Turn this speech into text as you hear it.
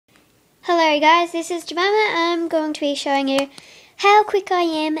Hello guys, this is Jemima. I'm going to be showing you how quick I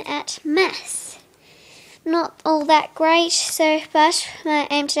am at maths. Not all that great, but my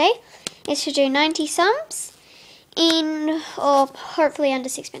aim today is to do 90 sums in, or hopefully under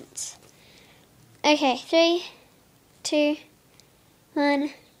 6 minutes. Okay, 3, 2,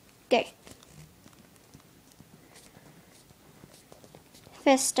 1, go.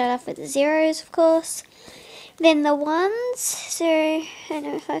 First start off with the zeros, of course. Then the ones, so, I don't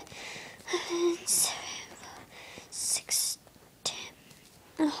know if 7, 6, 10,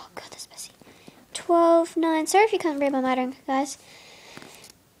 oh god, that's messy. 12, 9, sorry if you can't read my lettering, guys.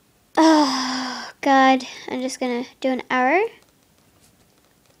 Oh god, I'm just gonna do an arrow.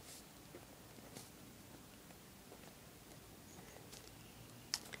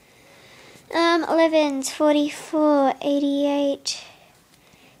 Um, 11s, 44, 88,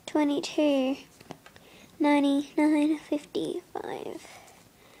 22, 99, 55,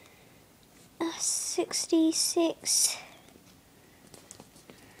 66,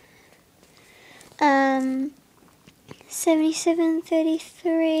 77,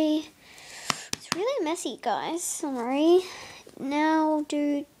 33. It's really messy, guys. Sorry. Now we'll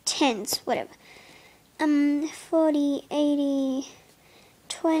do 10s, whatever. 40, 80,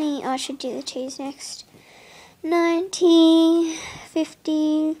 20. Oh, I should do the 2s next. 90,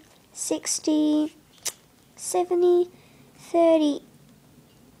 50, 60, 70, 30.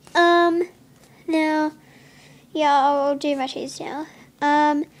 Now, yeah, I'll do my 2s now.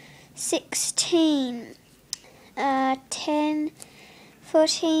 16, 10,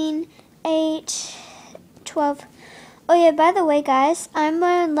 14, 8, 12. Oh yeah, by the way, guys, I'm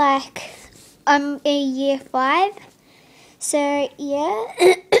in year 5, so yeah,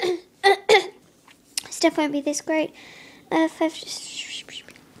 stuff won't be this great.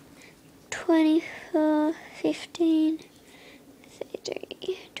 24, 15,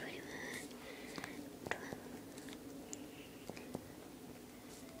 33, 21.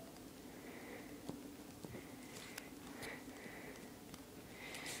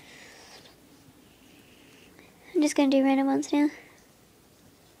 I'm just going to do random ones now.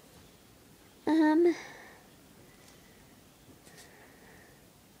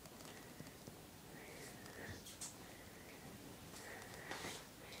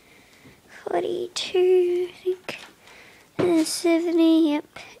 42, I think. 70, yep.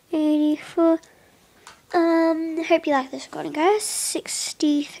 84. Hope you like this recording, guys.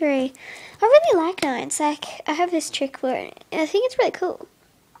 63. I really like 9s. Like, I have this trick where I think it's really cool.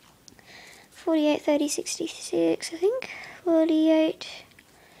 48, 30, 66, I think. 48,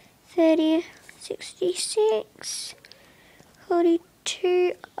 30, 66,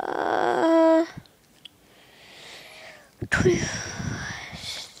 42, 20,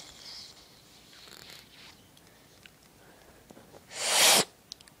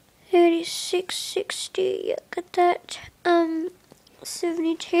 36, 60, yeah, got that.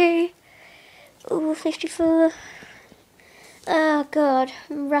 72, ooh, 54. Oh god,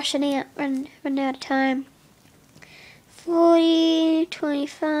 I'm rushing out, running out of time. 40,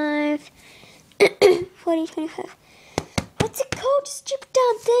 25, 40, 25. What's it called? Stupid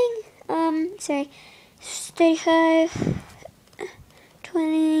damn thing. Sorry. 35,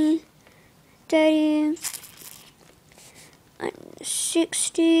 20, 30,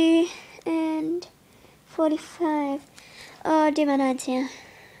 60, and 45. Oh, I'll do my 9s now.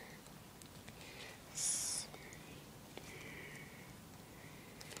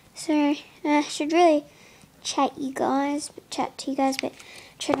 Sorry, I should really chat to you guys, but I'm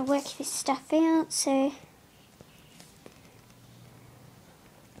trying to work this stuff out, so.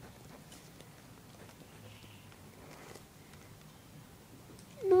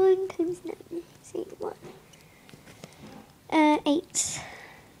 Nine times 9, see what? 8.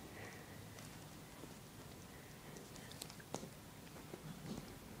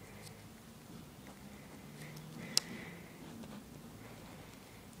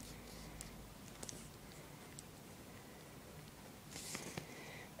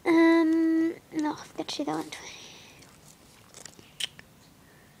 No, I've got to do that one.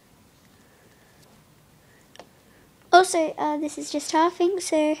 Also, this is just halving,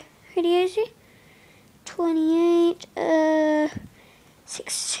 so pretty easy. 28,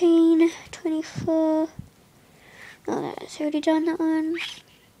 16, 24. Oh, that's already done that one.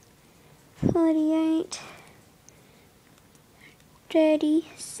 48,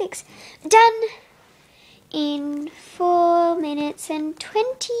 36. Done! In 4 minutes and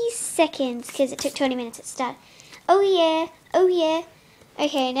 20 seconds, because it took 20 minutes at the start. Oh yeah, oh yeah.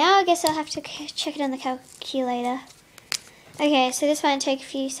 Okay, now I guess I'll have to check it on the calculator. Okay, so this might take a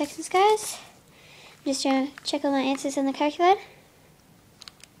few seconds, guys. I'm just trying to check all my answers on the calculator.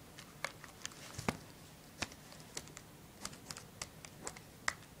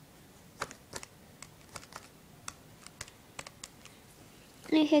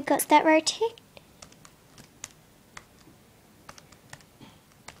 Okay, got that row ticked.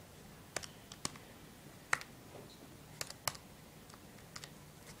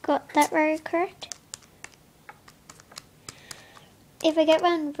 Got that row correct. If I get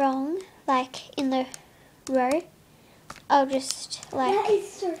one wrong, like in the row, I'll just like... That is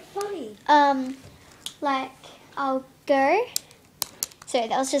so funny. Like, I'll go. Sorry,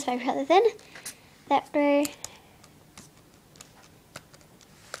 that was just my brother then. That row.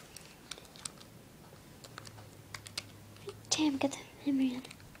 Damn, get the memory on.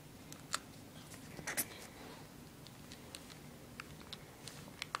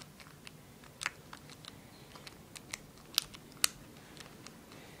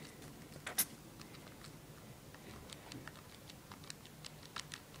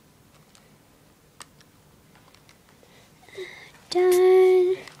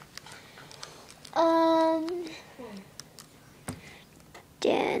 Done.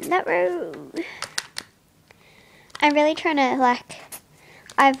 Done that row. I'm really trying to, like,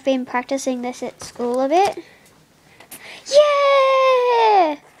 I've been practicing this at school a bit.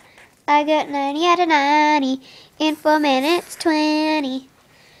 Yeah! I got 90 out of 90 in 4 minutes 20.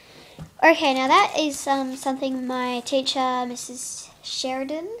 Okay, now that is something my teacher, Mrs.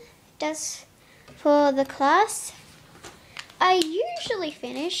 Sheridan, does for the class. I usually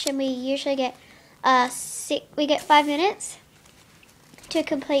finish, and we usually get 5 minutes to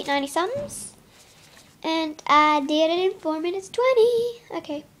complete 90 sums. And I did it in 4 minutes 20.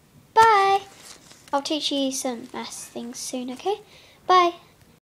 Okay, bye. I'll teach you some maths things soon, okay? Bye.